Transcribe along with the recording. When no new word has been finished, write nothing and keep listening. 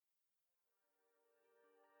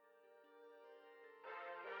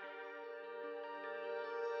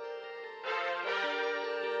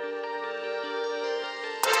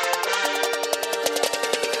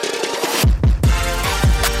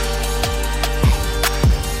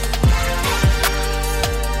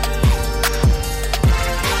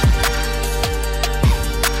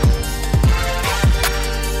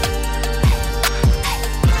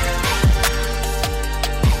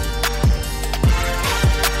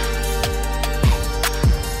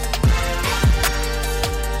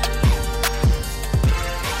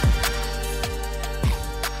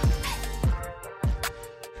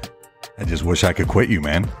wish I could quit you,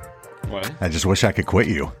 man. What? I just wish I could quit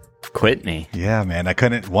you. Quit me? Yeah, man. I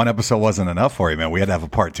couldn't. One episode wasn't enough for you, man. We had to have a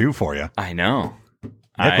part 2 for you. I know.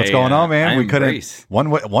 Nick, what's going on, man? We embrace.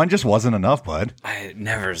 couldn't. One just wasn't enough, bud. It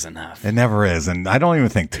never is enough. It never is, and I don't even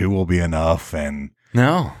think 2 will be enough. And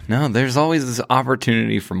No. There's always this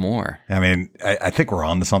opportunity for more. I mean, I think we're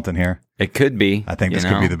on to something here. It could be. I think this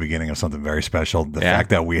could be the beginning of something very special. The fact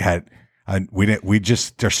that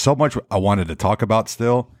there's so much I wanted to talk about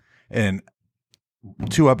still, and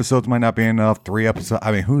 2 episodes might not be enough. 3 episodes.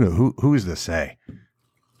 I mean, who is to say?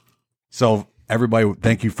 So everybody,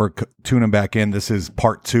 thank you for tuning back in. This is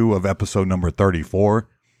part 2 of episode number 34.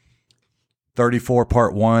 34,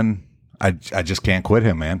 part 1. I just can't quit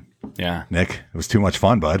him, man. Yeah. Nick, it was too much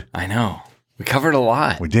fun, bud. I know. We covered a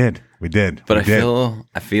lot. We did. But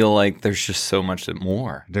I feel like there's just so much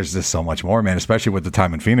more. There's just so much more, man, especially with the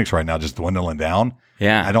time in Phoenix right now just dwindling down.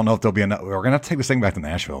 Yeah. I don't know if there'll be enough. We're going to have to take this thing back to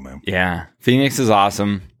Nashville, man. Yeah. Phoenix is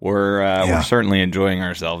awesome. We're certainly enjoying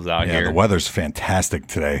ourselves out here. Yeah, the weather's fantastic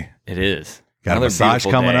today. It is. Got a massage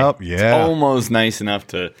coming up. Yeah. It's almost nice enough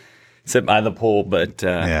to sit by the pool, but,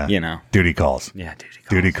 Duty calls. Yeah, duty calls.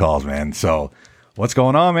 Duty calls, man. So what's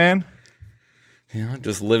going on, man?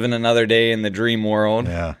 Just living another day in the dream world.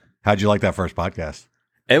 Yeah. How'd you like that first podcast?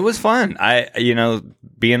 It was fun.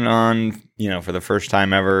 Being on, for the first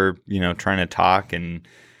time ever, trying to talk and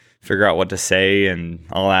figure out what to say and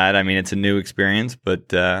all that. I mean, it's a new experience,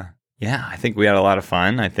 but I think we had a lot of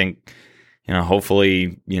fun. I think,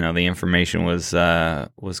 hopefully, the information was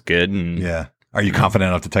good. And yeah. Are you confident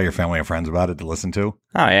enough to tell your family and friends about it to listen to?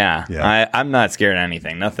 Oh, yeah. I'm not scared of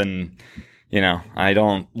anything. Nothing, I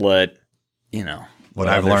don't let, What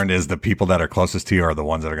I've learned is the people that are closest to you are the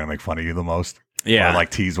ones that are going to make fun of you the most. Yeah. Or like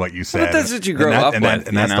tease what you said. But that's what you grow up with.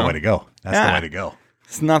 And that's the way to go. That's the way to go.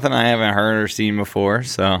 It's nothing I haven't heard or seen before.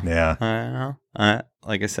 So, yeah.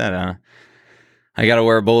 Like I said, I got to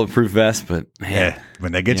wear a bulletproof vest, but man. Yeah.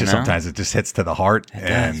 When they get you sometimes it just hits to the heart. It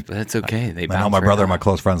does, but it's okay. I know my brother and my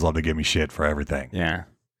close friends love to give me shit for everything. Yeah.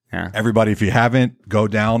 Yeah. Everybody, if you haven't, go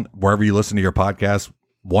down wherever you listen to your podcast.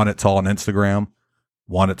 Want It Tall on Instagram.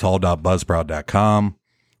 wantittall.buzzsprout.com.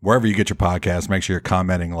 Wherever you get your podcast, make sure you're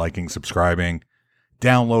commenting, liking, subscribing,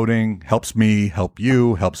 downloading. Helps me, help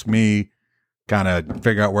you, helps me kind of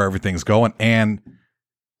figure out where everything's going. And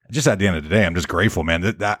just at the end of the day, I'm just grateful, man.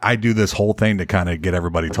 That I do this whole thing to kind of get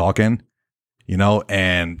everybody talking,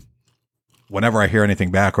 and whenever I hear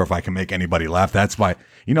anything back or if I can make anybody laugh, that's my,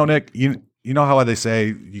 Nick, you know how they say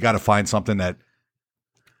you got to find something that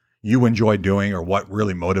you enjoy doing or what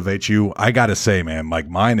really motivates you. I got to say, man, like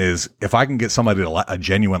mine is if I can get somebody a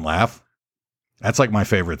genuine laugh, that's like my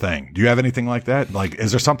favorite thing. Do you have anything like that? Like,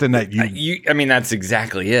 is there something that I mean, that's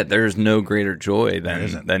exactly it. There's no greater joy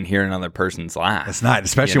than hearing another person's laugh. It's not,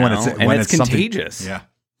 especially when it's contagious. Yeah.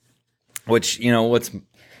 Which,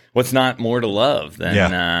 what's not more to love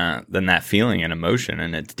than that feeling and emotion,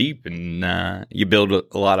 and it's deep, and you build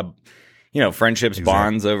a lot of friendships,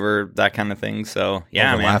 bonds over that kind of thing. So,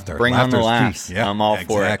 yeah, man, laughter. Bring on the laughs. Yeah, I'm all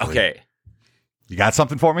for it. Okay. You got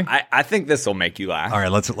something for me? I think this will make you laugh. All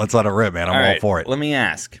right, let's let it rip, man. I'm all for it. Let me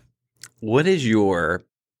ask, what is your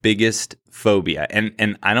biggest phobia?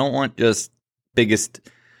 And I don't want just biggest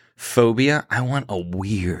phobia. I want a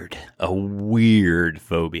weird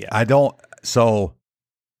phobia. I don't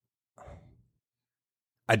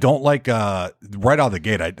like, right out of the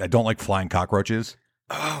gate, I don't like flying cockroaches.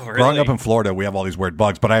 Oh, really? Growing up in Florida, we have all these weird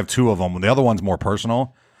bugs, but I have 2 of them. The other one's more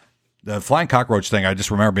personal. The flying cockroach thing, I just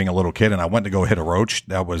remember being a little kid, and I went to go hit a roach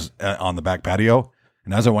that was on the back patio,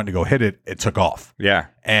 and as I went to go hit it, it took off. Yeah.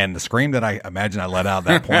 And the scream that I imagine I let out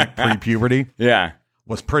at that point, pre-puberty,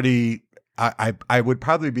 was pretty... I would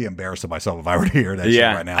probably be embarrassed of myself if I were to hear that shit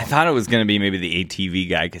right now. I thought it was going to be maybe the ATV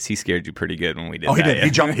guy because he scared you pretty good when we did that. Oh, he did. He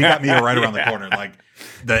jumped. He got me right around the corner. Like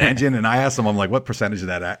the engine, and I asked him, I'm like, what percentage of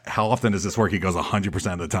that? How often does this work? He goes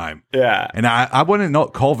 100% of the time. Yeah. And I wouldn't know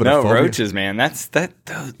COVID. No, roaches, man.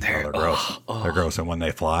 They're gross. They're gross. And when they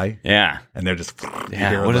fly. Yeah. And they're just.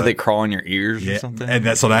 Yeah. What do they crawl in your ears or something? And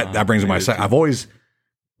that brings me to my second. I've always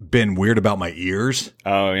been weird about my ears.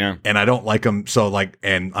 Oh, yeah. And I don't like them. So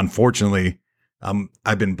and unfortunately,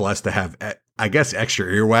 I've been blessed to have, I guess, extra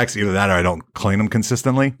earwax. Either that or I don't clean them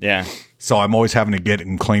consistently. Yeah. So I'm always having to get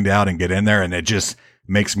them cleaned out and get in there, and it just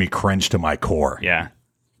makes me cringe to my core. Yeah.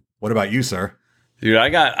 What about you, sir? Dude, I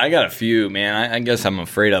got a few, man. I guess I'm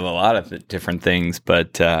afraid of a lot of different things,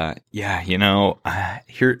 but here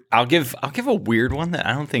I'll give a weird one that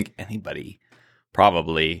I don't think anybody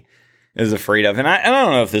probably is afraid of, and I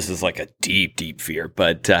don't know if this is like a deep fear,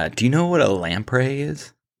 but do you know what a lamprey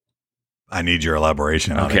is? I need your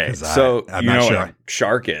elaboration on it. Okay, 'Cause so I'm you not know sure. what a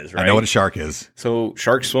shark is, right? I know what a shark is. So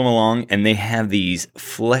sharks swim along, and they have these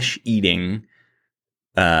flesh-eating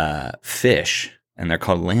fish, and they're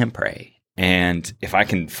called lamprey. And if I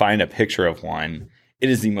can find a picture of one, it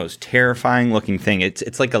is the most terrifying looking thing.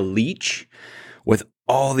 It's like a leech with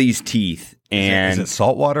all these teeth. And is it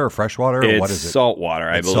saltwater or freshwater? Or what is it? Saltwater,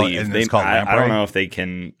 I believe. And it's called lamprey? I don't know if they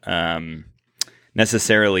can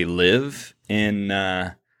necessarily live in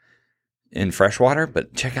freshwater,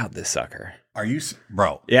 but check out this sucker. Are you,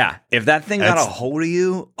 bro? Yeah, if that thing got a hold of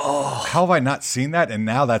you, how have I not seen that? And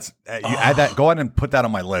now that's you add that. Go ahead and put that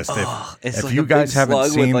on my list. It's if like you a guys big haven't slug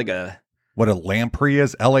seen with like a what a lamprey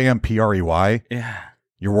is, lamprey, yeah.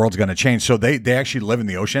 your world's going to change. So they actually live in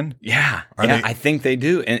the ocean. Yeah, Are yeah, they- I think they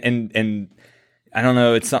do, and I don't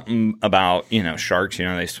know. It's something about sharks.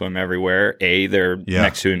 They swim everywhere. They're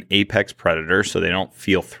next to an apex predator, so they don't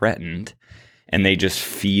feel threatened, and they just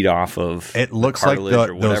feed off of It looks like cartilage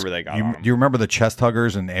or whatever they got. on them. Do you remember the chest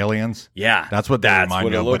huggers and Aliens? Yeah, That's what they remind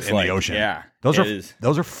what me it of, looks but in like. the ocean. Yeah, those it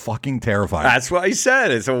are fucking terrifying. That's what I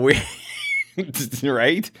said. It's a weird,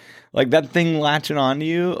 right? Like that thing latching onto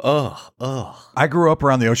you. Ugh. I grew up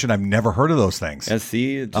around the ocean. I've never heard of those things.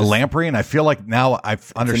 See, A lamprey, and I feel like now I've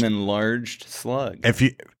It's an understood. enlarged slug. If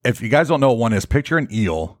you guys don't know what one is, picture an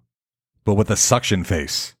eel, but with a suction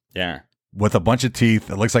face, Yeah, with a bunch of teeth.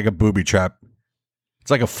 It looks like a booby trap. It's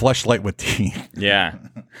like a fleshlight with teeth, yeah,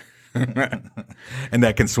 and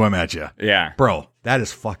that can swim at you, yeah, bro. That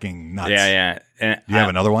is fucking nuts. yeah. And Do you have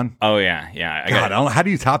another one? Oh yeah. God, I don't know. How do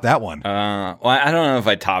you top that one? Well, I don't know if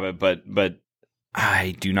I top it, but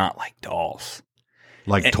I do not like dolls.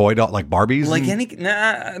 Like toy doll, like Barbies? Like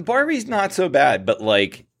and- Barbie's not so bad, but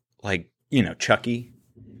like Chucky.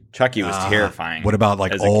 Chucky was terrifying. What about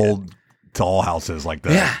like as a old doll houses like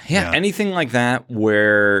that? Yeah. Anything like that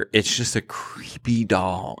where it's just a creepy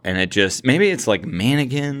doll and it just maybe it's like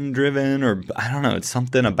mannequin driven or I don't know. It's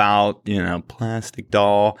something about plastic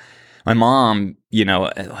doll. My mom,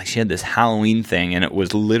 like she had this Halloween thing and it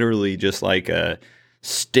was literally just like a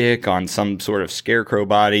stick on some sort of scarecrow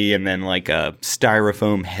body and then like a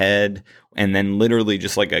styrofoam head and then literally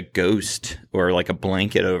just like a ghost or like a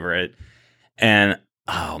blanket over it. And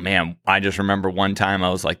oh man, I just remember one time I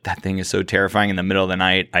was like, that thing is so terrifying. In the middle of the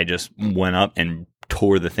night, I just went up and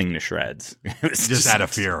tore the thing to shreds. It was just out of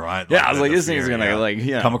fear, right? Yeah, I was like, this fear, thing's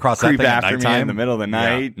gonna come across that creep thing at after me nighttime? in the middle of the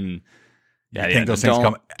night and I think those things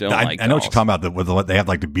come. Don't I like know what you're dolls. talking about. With what they have,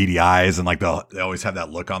 like the beady eyes, and like they always have that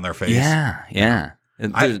look on their face. Yeah.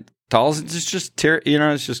 Dolls, it's just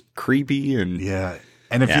it's just creepy and yeah.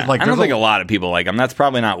 And if you like, I don't there's think a lot of people like them. That's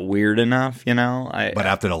probably not weird enough, but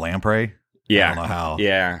after the lamprey, yeah, I don't know how.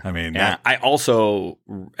 Yeah, I mean, yeah. I also,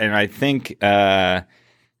 and I think I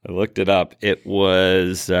looked it up. It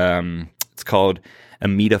was it's called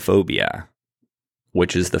emetophobia,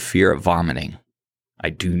 which is the fear of vomiting. I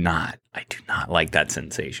do not like that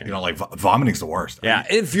sensation. you know, like vomiting's the worst. Yeah,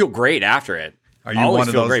 it'd feel great after it. Are you Always one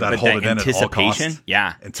of feel those great, that but hold that it in at all costs? anticipation?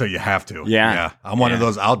 Yeah. Until you have to. Yeah. I'm one of Yeah.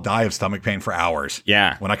 those. I'll die of stomach pain for hours.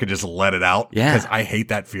 Yeah. When I could just let it out. Yeah. Because I hate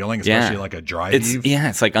that feeling, especially like a dry heave.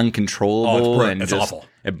 It's like uncontrollable and it's just, awful.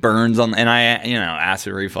 It burns on, and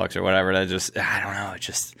acid reflux or whatever. That just, I don't know. It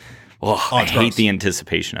just, I it's hate gross. the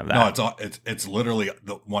anticipation of that. No, it's literally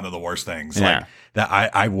one of the worst things. Yeah. Like that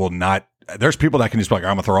I will not. There's people that can just be like,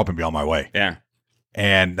 I'm gonna throw up and be on my way. Yeah.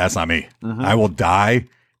 And that's not me. Mm-hmm. I will die.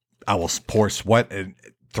 I will pour sweat, and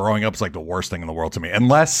throwing up is like the worst thing in the world to me.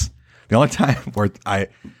 Unless the only time where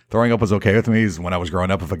throwing up was okay with me is when I was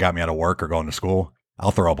growing up. If it got me out of work or going to school,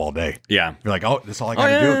 I'll throw up all day. Yeah. Be like, oh, that's all I got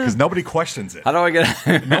to do, because nobody questions it. How do I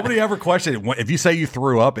get Nobody ever questions it. If you say you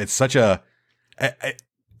threw up, it's such a.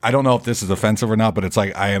 I don't know if this is offensive or not, but it's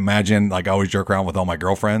like I imagine, like I always joke around with all my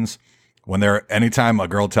girlfriends. When anytime a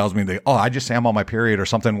girl tells me I just say I'm on my period or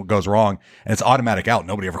something goes wrong, and it's automatic out.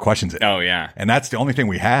 Nobody ever questions it. Oh yeah. And that's the only thing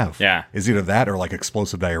we have. Yeah. Is either that or like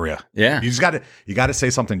explosive diarrhea. Yeah. You just got to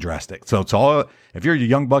say something drastic. So it's all, if you're a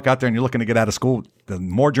young buck out there and you're looking to get out of school, the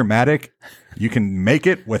more dramatic you can make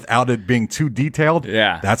it without it being too detailed.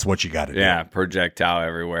 Yeah. That's what you got to do. Yeah. Projectile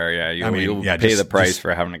everywhere. Yeah. You'll pay just- the price just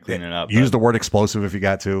for having to clean it up. Use the word explosive if you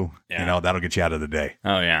got to. Yeah. That'll get you out of the day.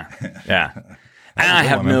 Oh yeah. Yeah. And I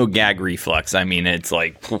have no gag reflux. I mean, it's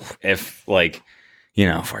like if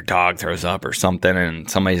if our dog throws up or something and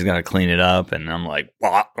somebody's got to clean it up and I'm like,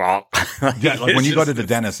 Yeah, like when you go to the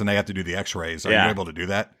dentist and they have to do the x-rays, are you able to do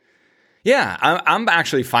that? Yeah, I'm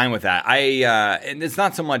actually fine with that. And it's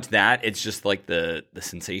not so much that, it's just like the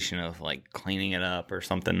sensation of like cleaning it up or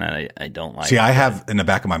something that I don't like. See, I have in the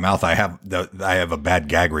back of my mouth, I have a bad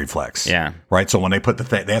gag reflex. Yeah. Right. So when they put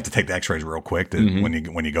they have to take the X-rays real quick when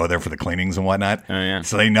you go there for the cleanings and whatnot. Oh yeah.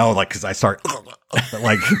 So they know, like, because I start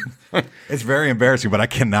like it's very embarrassing, but I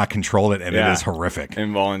cannot control it, and it is horrific,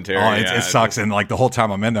 involuntary. Oh, it sucks, and like the whole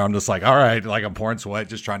time I'm in there, I'm just like, all right, like I'm pouring sweat,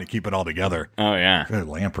 just trying to keep it all together. Oh yeah. Good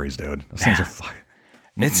lampreys, dude. Those things are fine.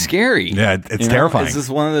 It's scary. Yeah, it's terrifying. It's just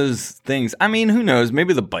one of those things. I mean, who knows?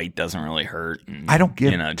 Maybe the bite doesn't really hurt. And, I don't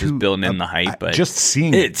get just building in the hype, but just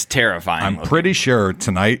seeing it's terrifying. I'm pretty sure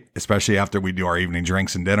tonight, especially after we do our evening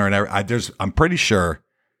drinks and dinner and everything, I'm pretty sure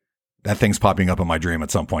that thing's popping up in my dream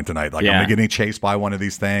at some point tonight. Like I'm getting chased by one of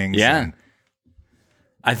these things. Yeah. And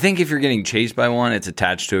I think if you're getting chased by one, it's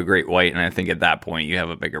attached to a great white, and I think at that point you have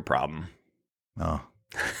a bigger problem. Oh.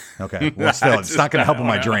 Okay. Well, still, it's not going to help in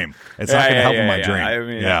my dream. It's not going to help in my dream. I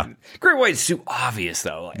mean, great white's too obvious,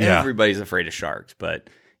 though. Like, everybody's afraid of sharks, but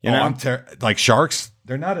you know, like sharks,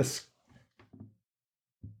 they're not as.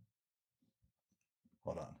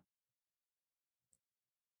 Hold on.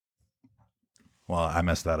 Well, I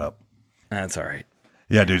messed that up. That's all right.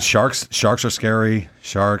 Yeah, dude. Sharks are scary.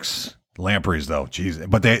 Sharks, lampreys, though. Jeez,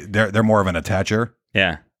 but they're more of an attacher.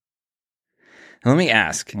 Yeah. Let me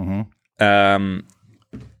ask.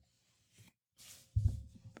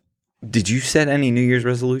 Did you set any New Year's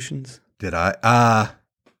resolutions? Did I?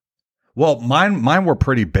 Well, mine were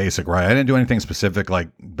pretty basic, right? I didn't do anything specific, like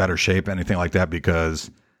better shape, anything like that, because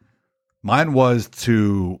mine was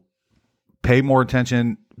to pay more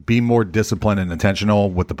attention, be more disciplined and intentional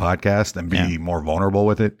with the podcast, and be more vulnerable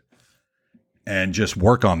with it, and just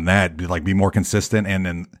work on that, be more consistent. And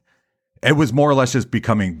then it was more or less just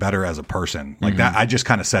becoming better as a person. Like that, I just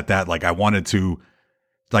kind of set that, like I wanted to.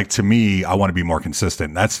 Like, to me, I want to be more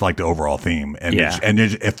consistent. That's like the overall theme. And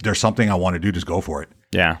if there's something I want to do, just go for it.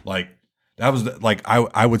 Yeah. Like that was like,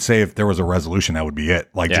 I would say if there was a resolution, that would be it.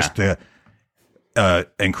 Like just to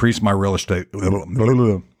increase my real estate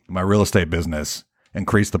business,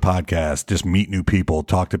 increase the podcast, just meet new people,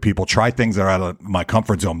 talk to people, try things that are out of my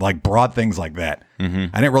comfort zone, like broad things like that. I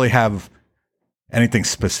didn't really have anything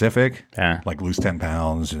specific, like lose 10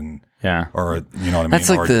 pounds and, or, you know what I mean? That's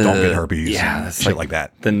like or don't get herpes. Yeah. That's shit like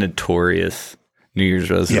that. The notorious New Year's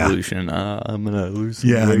resolution. I'm going to lose some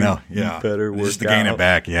weight. I know. Yeah. Better work just to gain it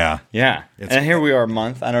back. Yeah. Yeah. And here we are a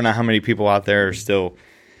month. I don't know how many people out there are still,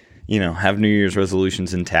 have New Year's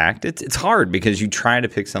resolutions intact. It's hard because you try to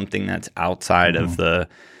pick something that's outside of the,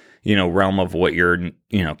 realm of what you're,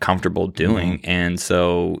 comfortable doing. And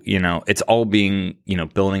so, it's all being,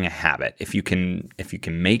 building a habit. If you can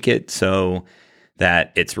make it so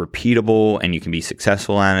that it's repeatable and you can be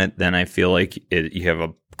successful at it, then I feel like you have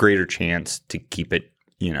a greater chance to keep it,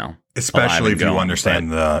 especially if you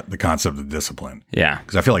understand the concept of discipline. Yeah.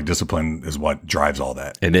 Because I feel like discipline is what drives all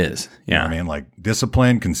that. It is. Yeah. You know what I mean? Like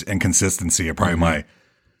discipline and consistency are probably my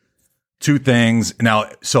two things. Now,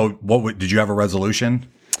 so did you have a resolution?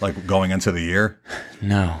 Like going into the year?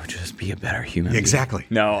 No, just be a better human. Exactly.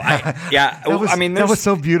 No, that was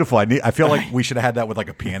so beautiful. I feel like we should have had that with like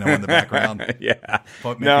a piano in the background. Yeah.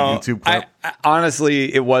 No, YouTube clip.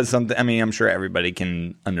 Honestly, it was something. I mean, I'm sure everybody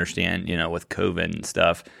can understand, with COVID and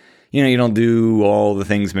stuff. You don't do all the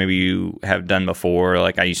things maybe you have done before.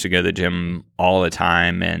 Like I used to go to the gym all the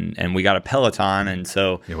time, and we got a Peloton, and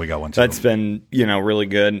so we got one too. That's been really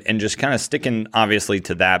good, and just kind of sticking obviously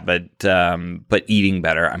to that, but eating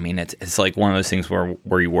better. I mean, it's like one of those things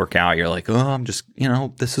where you work out, you're like, oh, I'm just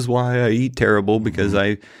this is why I eat terrible because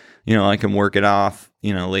I can work it off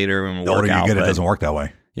later and the older you get, it doesn't work that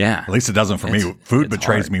way. Yeah, at least it doesn't for me. Food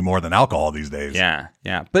betrays me more than alcohol these days. Yeah,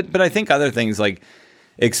 but I think other things like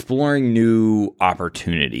exploring new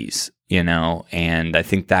opportunities, and I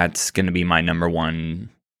think that's going to be my number one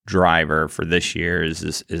driver for this year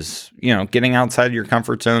is getting outside your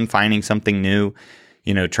comfort zone, finding something new,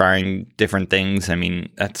 trying different things. I mean,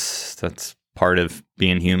 that's part of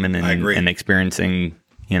being human and experiencing,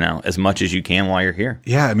 as much as you can while you're here.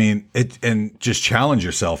 Yeah. I mean, and just challenge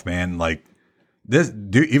yourself, man. Like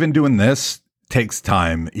even doing this takes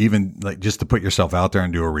time, even like just to put yourself out there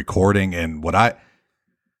and do a recording. And what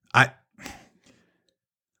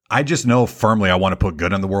I just know firmly I want to put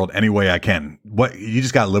good in the world any way I can. You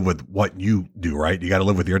just got to live with what you do, right? You got to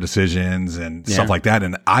live with your decisions and stuff like that.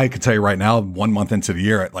 And I can tell you right now, 1 month into the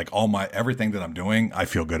year, like everything that I'm doing, I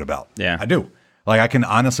feel good about. Yeah, I do. Like I can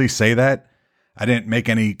honestly say that I didn't make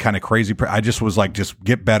any kind of crazy. I just was like, just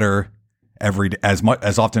get better as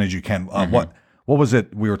often as you can. what was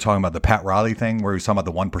it? We were talking about the Pat Riley thing where he was talking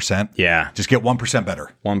about the 1%. Yeah. Just get 1%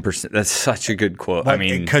 better. 1%. That's such a good quote. Like, I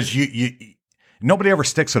mean, because nobody ever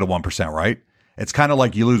sticks at a 1%, right? It's kind of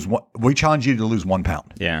like you lose we challenge you to lose 1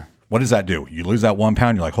 pound. Yeah. What does that do? You lose that 1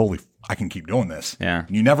 pound, you're like, holy, I can keep doing this. Yeah.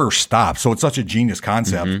 You never stop. So it's such a genius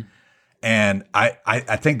concept. Mm-hmm. And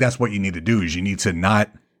I think that's what you need to do is you need to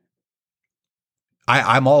not,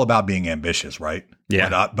 I'm all about being ambitious, right?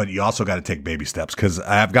 Yeah. But you also got to take baby steps because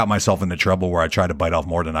I've got myself into trouble where I try to bite off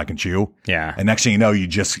more than I can chew. Yeah. And next thing you know, you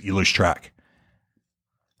lose track.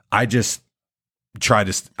 I'm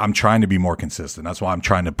trying to be more consistent. That's why I'm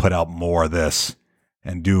trying to put out more of this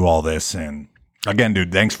and do all this. And again,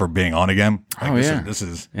 dude, thanks for being on again. This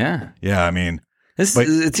is yeah. I mean,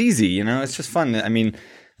 it's easy, it's just fun. I mean,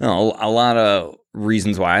 a lot of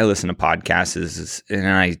reasons why I listen to podcasts is and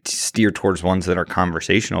I steer towards ones that are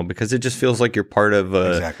conversational because it just feels like you're part of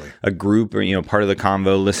a group or, part of the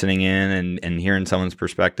convo, listening in and hearing someone's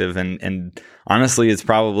perspective. And honestly, it's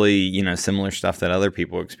probably, similar stuff that other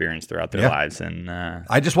people experience throughout their lives. And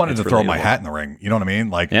I just wanted to throw my hat in the ring. You know what I mean?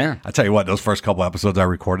 Like, I tell you what, those first couple episodes I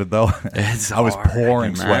recorded though, I was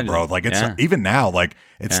pouring sweat, bro. Like it's even now, like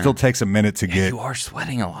it still takes a minute to get. You are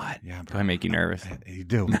sweating a lot. Yeah, do I make you nervous? You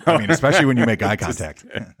do. I mean, especially when you make eye contact.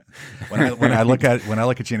 when I look at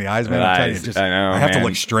you in the eyes, man, I'm telling you, I have to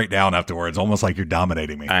look straight down afterwards, almost like you're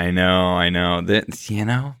dominating me. I know.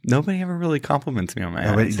 That nobody ever really compliments me on my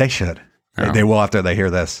eyes. They should. They will after they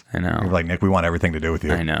hear this. I know. You're like, Nick, we want everything to do with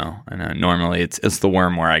you. I know. Normally, it's the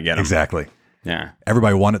worm where I get them. Exactly. Yeah.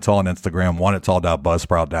 Everybody want it tall on Instagram,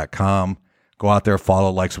 wantittall.buzzsprout.com. Go out there,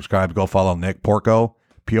 follow, like, subscribe. Go follow Nick Porco,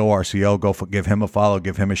 Porco. Go give him a follow,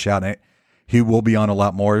 give him a shout. He will be on a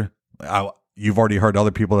lot more. You've already heard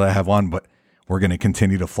other people that I have on, but we're going to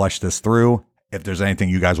continue to flesh this through. If there's anything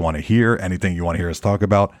you guys want to hear, anything you want to hear us talk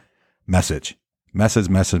about, message.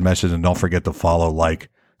 And don't forget to follow, like,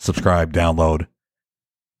 subscribe, download,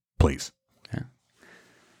 please.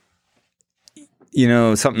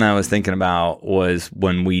 Yeah. Something I was thinking about was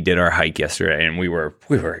when we did our hike yesterday and we were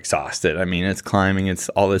exhausted. I mean, it's climbing, it's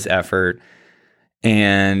all this effort.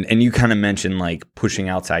 And you kind of mentioned like pushing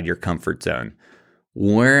outside your comfort zone.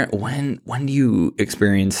 When do you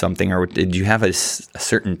experience something, or did you have a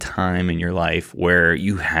certain time in your life where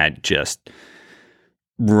you had just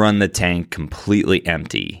run the tank completely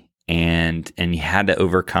empty and you had to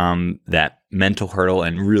overcome that mental hurdle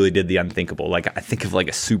and really did the unthinkable? Like I think of like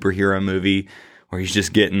a superhero movie where he's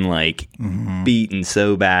just getting like beaten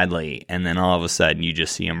so badly, and then all of a sudden you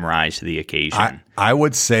just see him rise to the occasion. I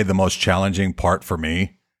would say the most challenging part for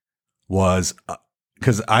me was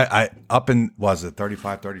because I up in, was it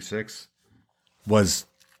 35, 36? Was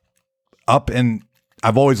up in,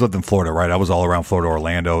 I've always lived in Florida, right? I was all around Florida,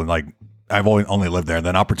 Orlando, and like I've only lived there. And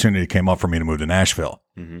then opportunity came up for me to move to Nashville,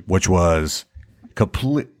 which was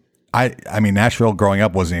complete. I mean, Nashville growing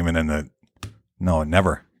up wasn't even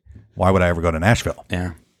never. Why would I ever go to Nashville?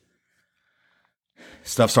 Yeah.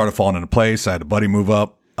 Stuff started falling into place. I had a buddy move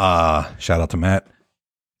up. Shout out to Matt.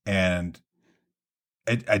 And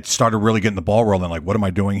I started really getting the ball rolling. Like, what am I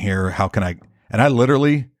doing here? How can I? And I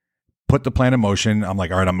literally put the plan in motion. I'm like,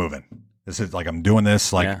 all right, I'm moving. This is like, I'm doing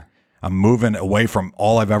this. Like, I'm moving away from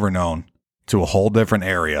all I've ever known to a whole different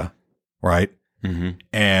area. Right. Mm-hmm.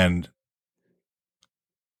 And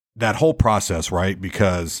that whole process, right?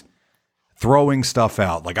 Because throwing stuff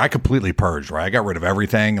out, like I completely purged, right? I got rid of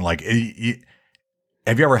everything. Like,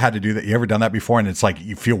 have you ever had to do that? You ever done that before? And it's like,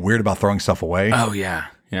 you feel weird about throwing stuff away. Oh yeah.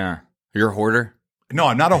 Yeah. You're a hoarder? No,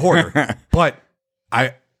 I'm not a hoarder, but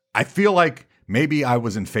I feel like maybe I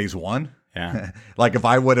was in phase one. Yeah. Like if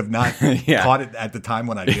I would have not caught it at the time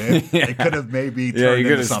when I did, it could have maybe turned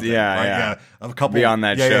into something. Yeah. A couple beyond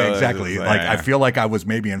that show. Yeah, exactly. I feel like I was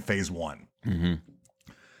maybe in phase one. Mm-hmm.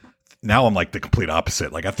 Now I'm like the complete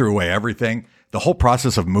opposite. Like I threw away everything. The whole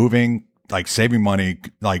process of moving, like saving money,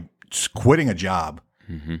 like just quitting a job,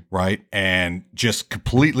 right? And just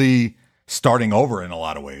completely starting over in a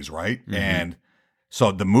lot of ways, right? Mm-hmm. And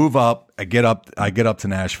so the move up, I get up to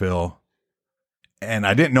Nashville, and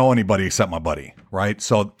I didn't know anybody except my buddy, right?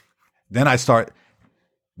 So then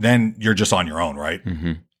then you're just on your own, right?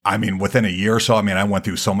 Mm-hmm. I mean, within a year or so, I mean, I went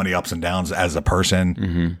through so many ups and downs as a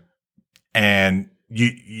person, and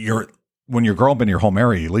you're when you're growing up in your home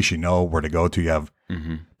area, at least you know where to go to. You have,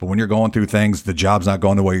 but when you're going through things, the job's not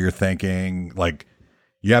going the way you're thinking. Like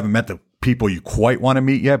you haven't met the people you quite want to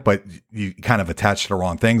meet yet, but you kind of attach to the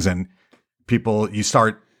wrong things, and you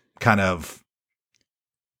start kind of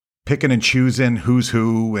picking and choosing who's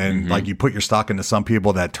who, and like you put your stock into some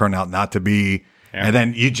people that turn out not to be, and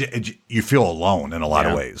then you feel alone in a lot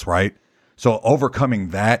of ways, right? So overcoming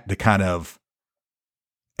that to kind of,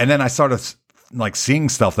 and then I started like seeing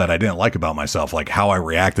stuff that I didn't like about myself, like how I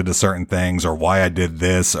reacted to certain things or why I did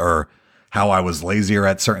this or how I was lazier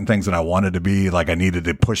at certain things than I wanted to be. Like I needed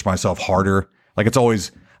to push myself harder. Like I've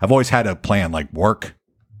always had a plan, like work,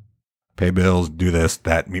 pay bills, do this,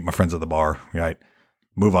 that, meet my friends at the bar, right?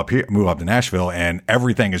 Move up to Nashville, and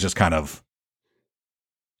everything is just kind of,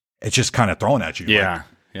 it's just kind of thrown at you. Yeah. Like,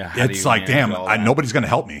 yeah. it's like, damn, nobody's going to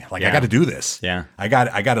help me. Like I got to do this. Yeah. I got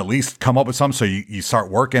to at least come up with something. So you start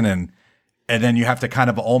working and then you have to kind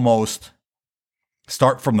of almost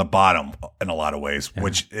start from the bottom in a lot of ways,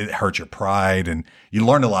 which it hurts your pride and you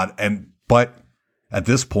learn a lot. But at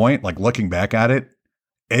this point, like looking back at it,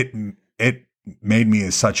 it made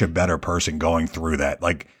me such a better person going through that.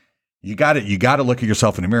 Like you got to look at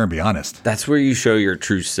yourself in the mirror and be honest. That's where you show your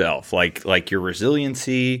true self, like your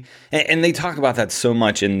resiliency. And they talk about that so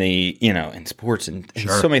much in the, in sports and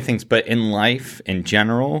so many things, but in life in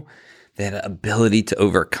general, that ability to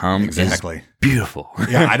overcome is beautiful.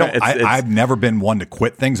 Yeah, I've never been one to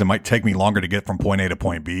quit things. It might take me longer to get from point A to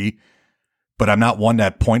point B, but I'm not one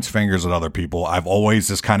that points fingers at other people. I've always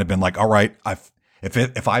just kind of been like, all right,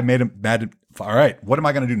 if I made him mad, all right, what am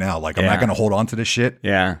I going to do now? Like, I'm not going to hold on to this shit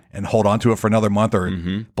and hold on to it for another month or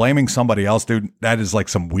blaming somebody else, dude. That is like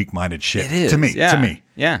some weak-minded shit to me.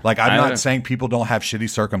 Yeah. Like, I'm not saying people don't have shitty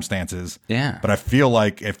circumstances. Yeah. But I feel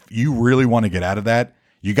like if you really want to get out of that,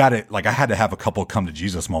 you got to, like, I had to have a couple come to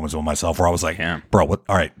Jesus moments with myself where I was like, bro, what?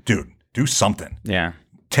 All right, dude, do something. Yeah.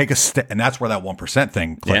 Take a step. And that's where that 1%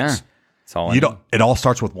 thing clicks. Yeah. It's all it all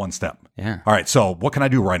starts with one step. Yeah. All right. So what can I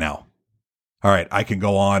do right now? All right, I can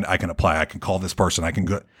go on, I can apply, I can call this person, I can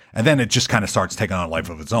go. And then it just kind of starts taking on a life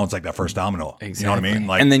of its own. It's like that first domino. Exactly. You know what I mean?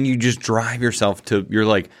 Like, and then you just drive yourself to, you're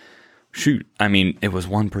like, shoot, I mean, it was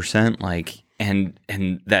 1%, like, and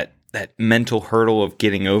that mental hurdle of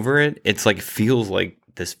getting over it, it's like, it feels like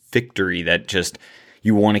this victory that just,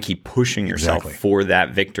 you want to keep pushing yourself for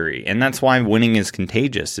that victory. And that's why winning is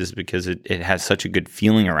contagious, is because it has such a good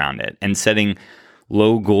feeling around it. And setting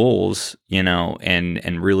low goals,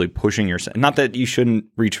 and really pushing yourself. Not that you shouldn't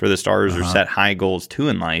reach for the stars or set high goals too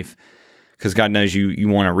in life, because God knows you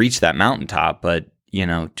want to reach that mountaintop, but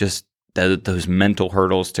just those mental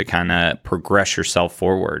hurdles to kind of progress yourself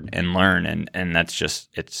forward and learn. And that's just,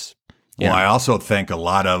 it's, well, I also think a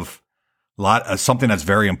lot of something that's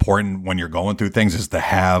very important when you're going through things is to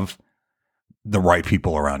have the right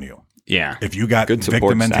people around you. Yeah. If you got good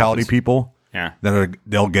victim mentality people,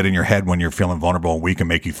 they'll get in your head when you're feeling vulnerable and weak and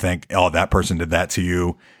make you think, oh, that person did that to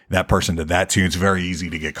you. That person did that to you. It's very easy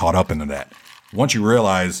to get caught up into that. Once you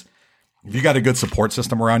realize if you got a good support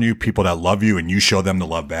system around you, people that love you and you show them the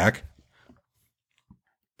love back,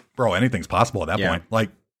 bro, anything's possible at that point. Like,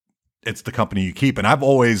 it's the company you keep. And I've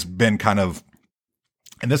always been kind of,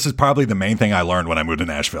 and this is probably the main thing I learned when I moved to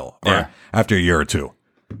Nashville or after a year or two.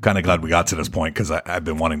 I'm kind of glad we got to this point because I've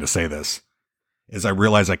been wanting to say this, is I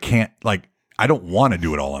realize I don't want to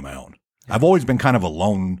do it all on my own. I've always been kind of a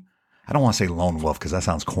lone, I don't want to say lone wolf because that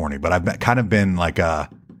sounds corny, but I've kind of been like I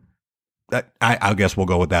guess we'll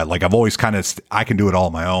go with that. Like I've always kind of, I can do it all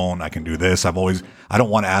on my own. I can do this. I don't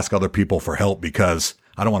want to ask other people for help because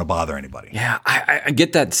I don't want to bother anybody. Yeah, I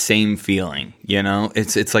get that same feeling,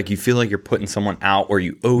 It's like you feel like you're putting someone out or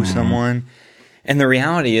you owe someone. And the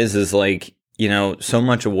reality is like, so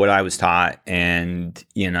much of what I was taught and,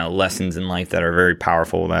 lessons in life that are very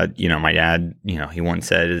powerful that, my dad, he once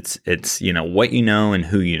said it's, what you know and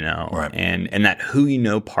who you know. Right. And that who you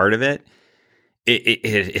know part of it,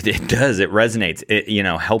 it does, it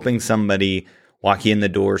resonates. Helping somebody walk you in the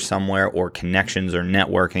door somewhere or connections or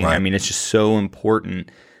networking. Right. I mean, it's just so important,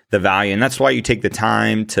 the value. And that's why you take the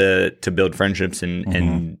time to build friendships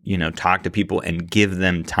and talk to people and give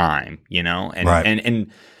them time,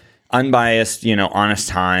 and unbiased, honest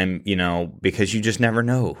time, because you just never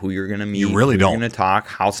know who you're going to meet. You really don't. You're going to talk,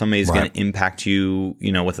 how somebody's going to impact you,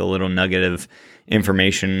 with a little nugget of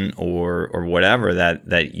information or whatever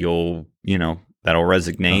that you'll, that'll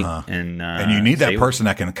resonate. And you need that person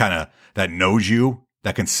that can that knows you,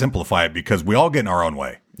 that can simplify it, because we all get in our own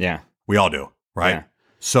way. Yeah. We all do. Right. Yeah.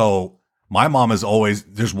 So my mom is always,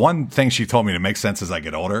 there's one thing she told me to make sense as I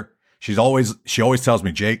get older. She always tells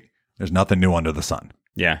me, Jake, there's nothing new under the sun.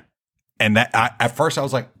 Yeah. And that at first I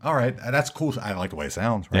was like, all right, that's cool. I like the way it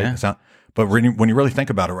sounds. Right. Yeah. But when you really think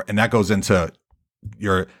about it, and that goes into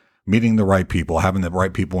your meeting the right people, having the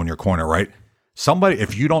right people in your corner, right? Somebody,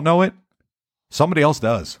 if you don't know it, somebody else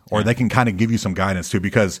does, or they can kind of give you some guidance too,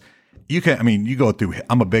 because you go through,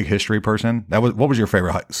 I'm a big history person. What was your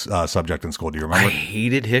favorite subject in school? Do you remember? I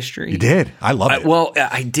hated history. You did? I loved it. Well,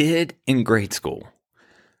 I did in grade school,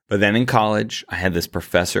 but then in college, I had this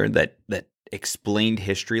professor that explained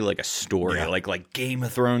history like a story, Yeah. like Game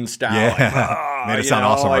of Thrones style. Yeah. Made it sound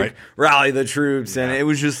awesome, like, right? Rally the troops, and it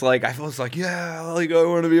was just like I was like, yeah, like I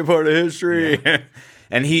want to be a part of history. Yeah.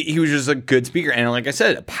 And he was just a good speaker, and like I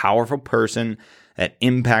said, a powerful person that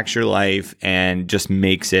impacts your life and just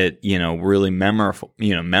makes it, really memorable.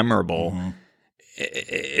 Mm-hmm.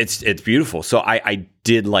 It's beautiful. So I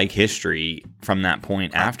did like history from that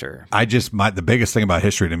point after. The biggest thing about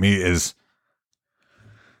history to me is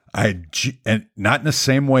and not in the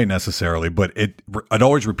same way necessarily, but it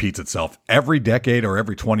always repeats itself every decade or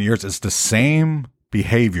every 20 years. It's the same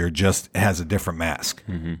behavior, just has a different mask.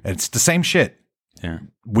 Mm-hmm. It's the same shit. Yeah.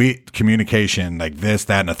 Communication like this,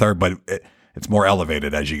 that, and a third, but it's more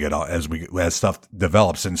elevated as you get as stuff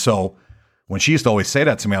develops. And so when she used to always say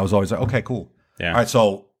that to me, I was always like, okay, cool. Yeah. All right.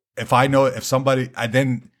 So if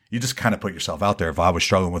you just kind of put yourself out there. If I was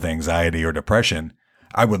struggling with anxiety or depression,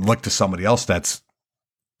 I would look to somebody else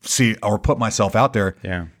or put myself out there.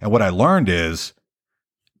 Yeah. And what I learned is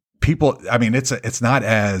it's not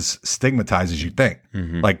as stigmatized as you think.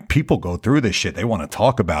 Mm-hmm. Like people go through this shit. They want to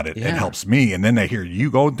talk about it. Yeah. It helps me. And then they hear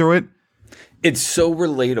you going through it. It's so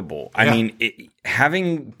relatable. I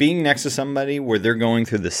mean, being next to somebody where they're going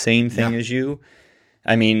through the same thing as you,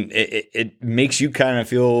 I mean, it makes you kind of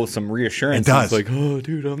feel some reassurance. It does. It's like, oh,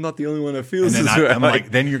 dude, I'm not the only one that feels And this then way. I'm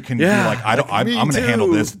like, then you can be like, I'm going to handle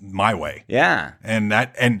this my way. Yeah. And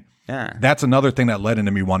that's another thing that led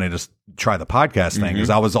into me wanting to try the podcast thing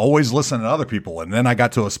is I was always listening to other people. And then I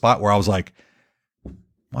got to a spot where I was like,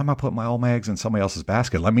 why am I putting my all my eggs in somebody else's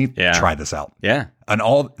basket? Let me try this out. Yeah. And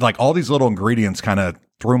all these little ingredients kind of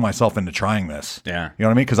threw myself into trying this. Yeah. You know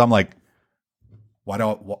what I mean? Because I'm like, why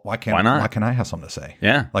not? Why can I have something to say?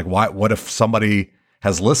 Yeah. Like what if somebody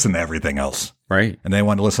has listened to everything else? Right. And they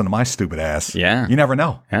want to listen to my stupid ass. Yeah. You never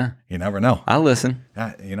know. Yeah. You never know. I'll listen.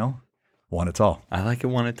 One it's all. I like it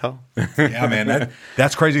one at all. Yeah, man.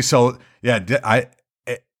 That's crazy. So yeah,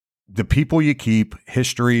 the people you keep,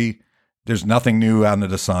 history, there's nothing new under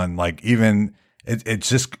the sun. Like even it's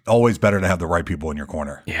just always better to have the right people in your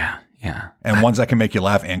corner. Yeah. Yeah. And ones that can make you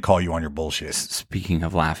laugh and call you on your bullshit. Speaking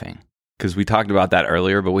of laughing, because we talked about that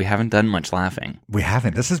earlier, but we haven't done much laughing. We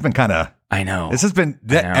haven't. This has been kind of. I know. This has been.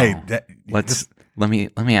 Let me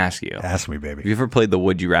ask you. Ask me, baby. Have you ever played the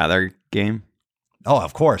Would You Rather game? Oh,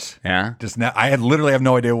 of course. Yeah. Just now, I literally have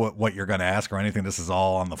no idea what you're going to ask or anything. This is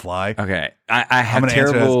all on the fly. Okay. I have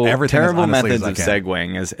terrible methods of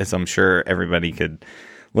segueing, as I'm sure everybody could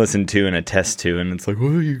listen to and attest to. And it's like,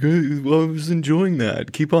 well, you guys, I was enjoying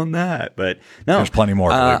that. Keep on that. But no. There's plenty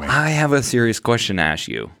more, believe me. I have a serious question to ask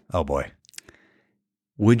you. Oh, boy.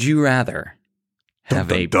 Would you rather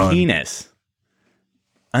have a penis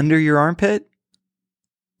under your armpit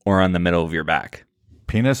or on the middle of your back?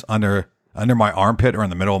 Penis under my armpit or in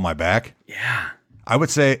the middle of my back? Yeah. I would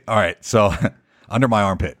say, all right, so under my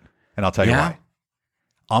armpit. And I'll tell you why.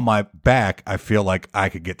 On my back, I feel like I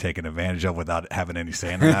could get taken advantage of without having any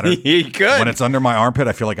say in the matter. You could. When it's under my armpit,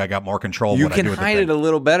 I feel like I got more control. You what can I do with hide it a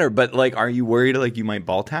little better, but like, are you worried like you might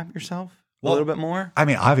ball tap yourself a little bit more? I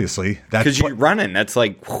mean, obviously, that's because you're running. That's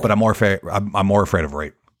like, but I'm more afraid. I'm more afraid of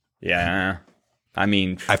rape. Yeah, I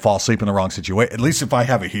mean, I fall asleep in the wrong situation. At least if I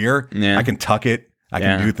have it here, I can tuck it. I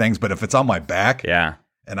can do things. But if it's on my back, and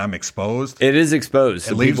I'm exposed, it is exposed.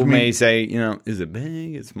 So people me, may say, is it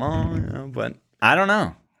big? It's small? But I don't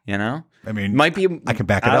know. I mean, might be. I can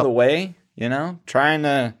back it out up of the way. Trying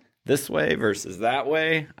to this way versus that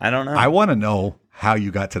way. I don't know. I want to know how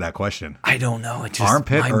you got to that question. I don't know. It just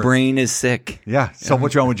armpit. My brain is sick. Yeah. So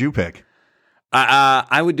which one would you pick?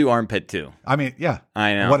 I would do armpit too. I mean, yeah.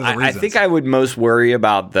 I know. What are the reasons? I think I would most worry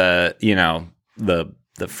about the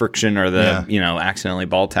friction or the accidentally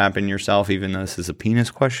ball tapping yourself, even though this is a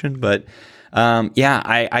penis question. But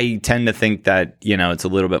I tend to think that it's a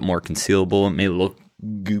little bit more concealable. It may look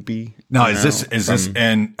goopy. Now, is this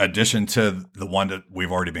in addition to the one that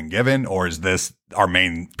we've already been given, or is this our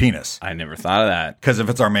main penis? I never thought of that. Because if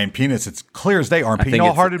it's our main penis, it's clear as day. Armpit. You know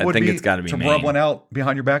how hard it would be it's gotta be to main. rub one out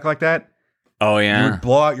behind your back like that? Oh yeah, you would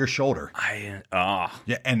blow out your shoulder. Yeah,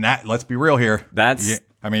 and that. Let's be real here. That's.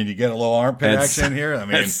 You get a little armpit action here. I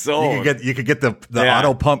mean, you could get the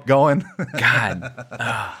auto pump going.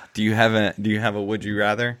 God, do you have a would you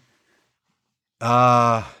rather?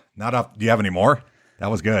 Not up. Do you have any more? That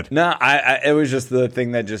was good. No, it was just the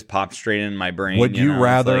thing that just popped straight in my brain. Would you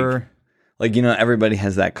rather? Like everybody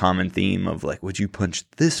has that common theme of like, would you punch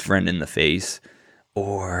this friend in the face,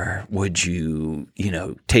 or would you,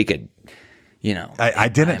 take a, I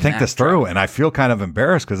didn't think this through, and I feel kind of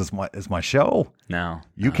embarrassed because it's my show. No,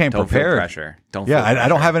 you came don't prepared. Feel pressure. Don't. Yeah, feel pressure. I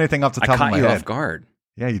don't have anything off the top of my head. I caught you off guard.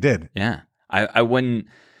 Yeah, you did. Yeah, I wouldn't.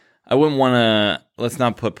 I wouldn't want to. Let's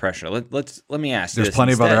not put pressure. Let me ask. There's this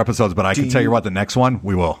plenty instead. of other episodes, but I can tell you what, the next one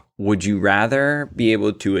we will. Would you rather be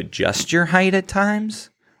able to adjust your height at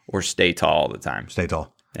times or stay tall all the time? Stay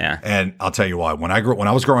tall. Yeah. And I'll tell you why. When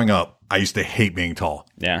I was growing up, I used to hate being tall.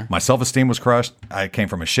 Yeah. My self-esteem was crushed. I came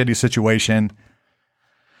from a shitty situation.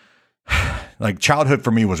 Like childhood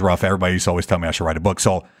for me was rough. Everybody used to always tell me I should write a book.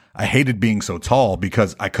 So I hated being so tall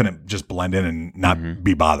because I couldn't just blend in and not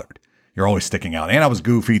be bothered. You're always sticking out. And I was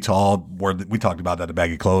goofy, tall. We talked about that, the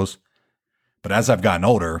baggy clothes. But as I've gotten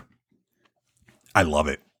older, I love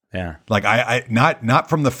it. Yeah. Like I not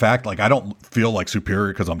from the fact, like I don't feel like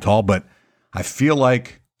superior because I'm tall, but I feel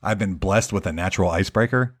like I've been blessed with a natural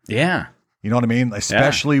icebreaker. Yeah. You know what I mean?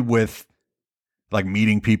 Especially with like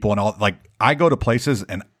meeting people and all. Like I go to places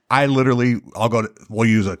and we'll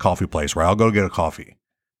use a coffee place where I'll go get a coffee.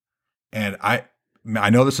 And I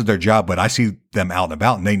know this is their job, but I see them out and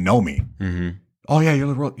about and they know me. Mm-hmm. Oh yeah,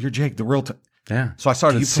 you're Jake, the real. Yeah. So I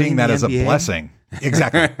started seeing that as a blessing.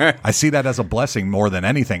 Exactly. I see that as a blessing more than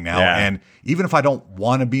anything now. Yeah. And even if I don't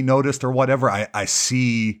want to be noticed or whatever, I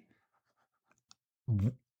see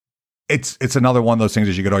it's another one of those things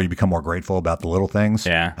as you get older, you become more grateful about the little things.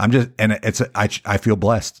 Yeah. I feel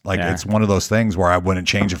blessed. Like it's one of those things where I wouldn't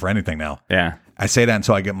change it for anything now. Yeah. I say that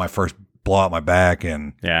until I get my first blow out my back.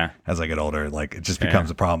 And as I get older, like it just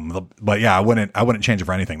becomes a problem. But yeah, I wouldn't change it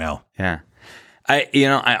for anything now. Yeah.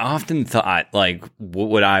 I often thought, like, what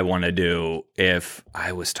would I want to do if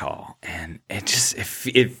I was tall? And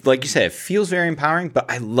it like you said, it feels very empowering,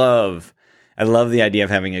 but I love the idea of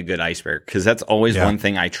having a good icebreaker because that's always one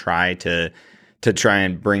thing I try to try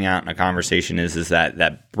and bring out in a conversation is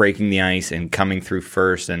that breaking the ice and coming through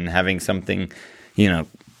first and having something,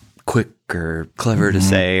 quick or clever to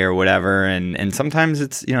say or whatever. And sometimes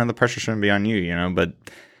it's, the pressure shouldn't be on you, but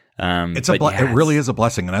it really is a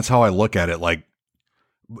blessing. And that's how I look at it. Like,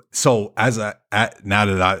 so as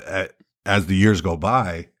the years go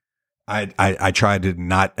by, I try to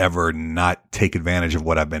not ever not take advantage of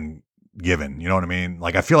what I've been given. You know what I mean?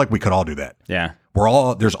 Like, I feel like we could all do that. Yeah.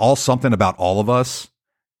 There's something about all of us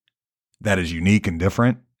that is unique and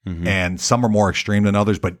different. Mm-hmm. And some are more extreme than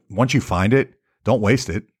others, but once you find it, don't waste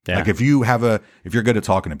it. Yeah. Like if you're good at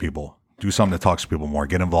talking to people, do something that talks to people more,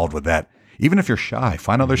 get involved with that. Even if you're shy,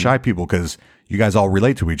 find other shy people because you guys all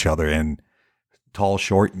relate to each other and tall,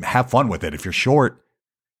 short, have fun with it. If you're short,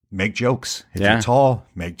 make jokes. If you're tall,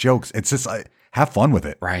 make jokes. It's just have fun with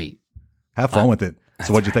it. Right. Have fun with it.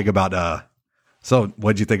 So what'd you think about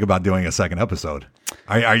doing a second episode?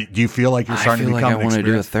 Do you feel like you're starting to become I want to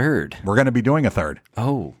do a third. We're going to be doing a third.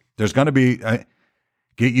 Oh. There's going to be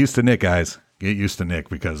get used to Nick, guys. Get used to Nick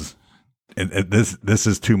because this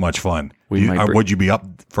is too much fun. Would you be up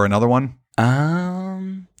for another one? Let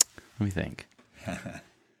me think.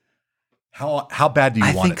 How bad do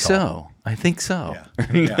you want it? I think so.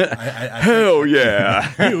 Yeah. Hell yeah.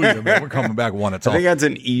 Hell yeah, man. We're coming back one at all. I think that's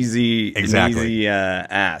an easy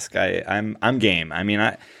ask. I'm game. I mean,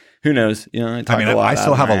 who knows? I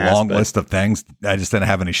still have a long list of things. I just didn't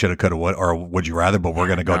have any shoulda, coulda, would, or would you rather, but we're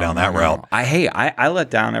going to go down that route. I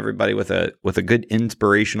let down everybody with a good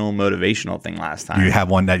inspirational, motivational thing last time. Do you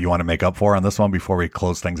have one that you want to make up for on this one before we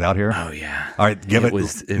close things out here? Oh, yeah. All right,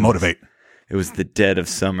 motivate. It was the dead of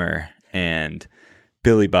summer, and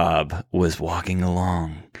Billy Bob was walking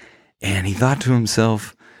along, and he thought to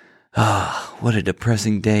himself, oh, what a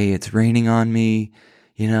depressing day. It's raining on me.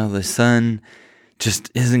 The sun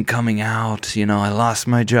just isn't coming out. I lost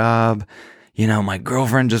my job. My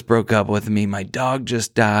girlfriend just broke up with me. My dog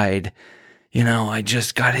just died. I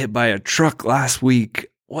just got hit by a truck last week.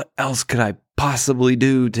 What else could I possibly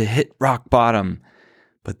do to hit rock bottom?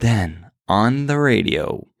 But then on the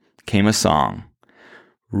radio came a song.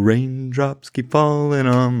 Raindrops keep falling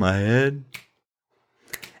on my head.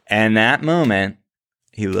 And that moment,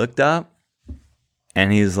 he looked up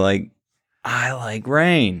and he's like, I like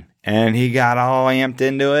rain. And he got all amped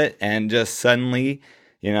into it. And just suddenly,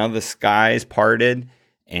 the skies parted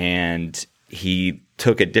and he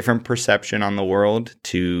took a different perception on the world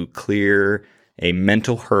to clear a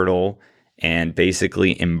mental hurdle and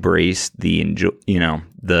basically embrace the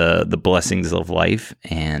blessings of life.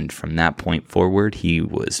 And from that point forward, he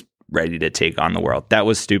was ready to take on the world. That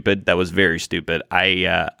was stupid. That was very stupid.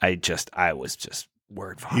 I was just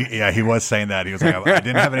word vomit. He was saying that. He was like, I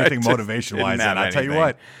didn't have anything motivation wise. And I'll tell you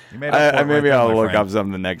what, you made maybe I'll look up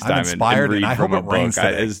something next time and read I from hope a it rains book.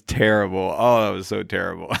 today. It's terrible. Oh, that was so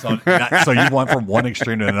terrible. So you went from one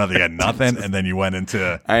extreme to another. You had nothing, and then you went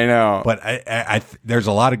into. I know, but I there's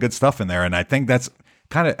a lot of good stuff in there, and I think that's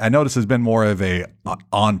kind of. I know this has been more of a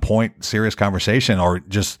on point, serious conversation, or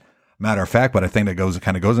just matter of fact. But I think that goes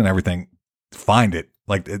in everything. find it.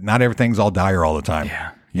 Like, not everything's all dire all the time.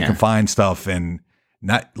 Yeah. You can find stuff, and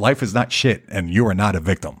life is not shit, and you are not a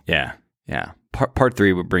victim. Yeah. Yeah. Part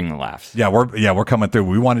 3 would bring the laughs. Yeah, we're coming through.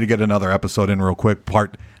 We wanted to get another episode in real quick.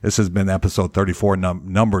 This has been episode 34,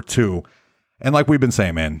 number 2. And like we've been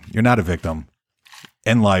saying, man, you're not a victim.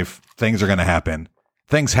 In life, things are going to happen.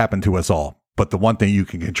 Things happen to us all. But the one thing you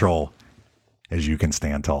can control is you can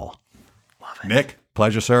stand tall. Love it. Nick,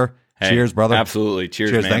 pleasure, sir. Hey, cheers, brother. Absolutely.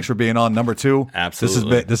 Cheers, man. Thanks for being on number 2.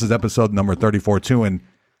 Absolutely. This is episode number 34 too. And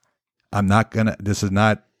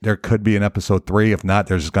there could be an episode 3. If not,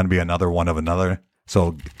 there's going to be another one of another.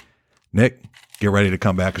 So Nick, get ready to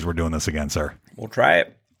come back because we're doing this again, sir. We'll try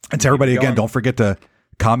it. And to everybody, again, don't forget to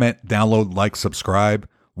comment, download, like, subscribe.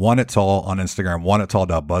 One It's All on Instagram,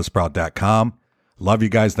 oneitsall.buzzsprout.com. Love you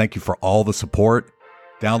guys. Thank you for all the support.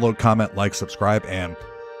 Download, comment, like, subscribe, and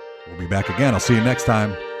we'll be back again. I'll see you next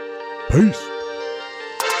time. Peace.